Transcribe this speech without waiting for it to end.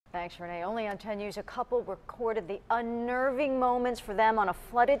Thanks, Renee. Only on 10 News, a couple recorded the unnerving moments for them on a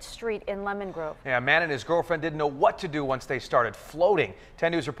flooded street in Lemon Grove. Yeah, a man and his girlfriend didn't know what to do once they started floating.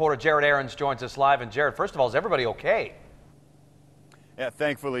 10 News reporter Jared Aarons joins us live. And Jared, first of all, is everybody okay? Yeah,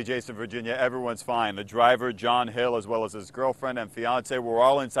 thankfully, Jason, Virginia, everyone's fine. The driver, John Hill, as well as his girlfriend and fiance, were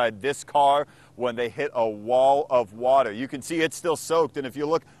all inside this car when they hit a wall of water. You can see it's still soaked, and if you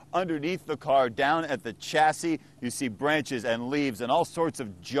look underneath the car, down at the chassis, you see branches and leaves and all sorts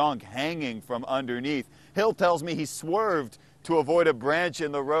of junk hanging from underneath. Hill tells me he swerved to avoid a branch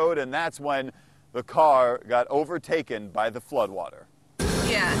in the road, and that's when the car got overtaken by the floodwater.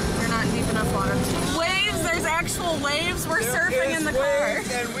 Yeah, we're not deep enough water. Waves, there's actual waves. We're surfing in the car.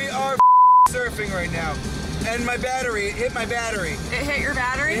 And we are surfing right now. And my battery, it hit my battery. It hit your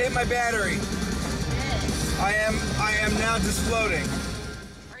battery? It hit my battery. I am now just floating.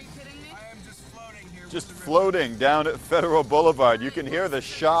 Are you kidding me? I am just floating here. Just floating down at Federal Boulevard. You can hear the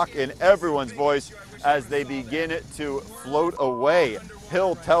shock in everyone's voice as they begin to float away.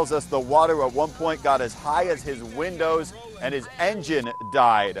 Hill tells us the water at one point got as high as his windows and his engine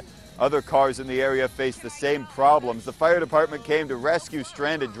died. Other cars in the area faced the same problems. The fire department came to rescue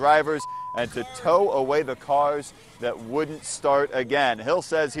stranded drivers and to tow away the cars that wouldn't start again. Hill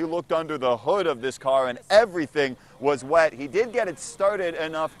says he looked under the hood of this car and everything was wet. He did get it started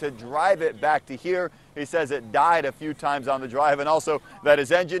enough to drive it back to here. He says it died a few times on the drive, and also that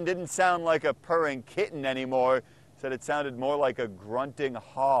his engine didn't sound like a purring kitten anymore. Said it sounded more like a grunting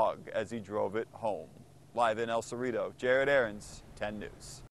hog as he drove it home. Live in El Cerrito, Jared Aarons, 10 News.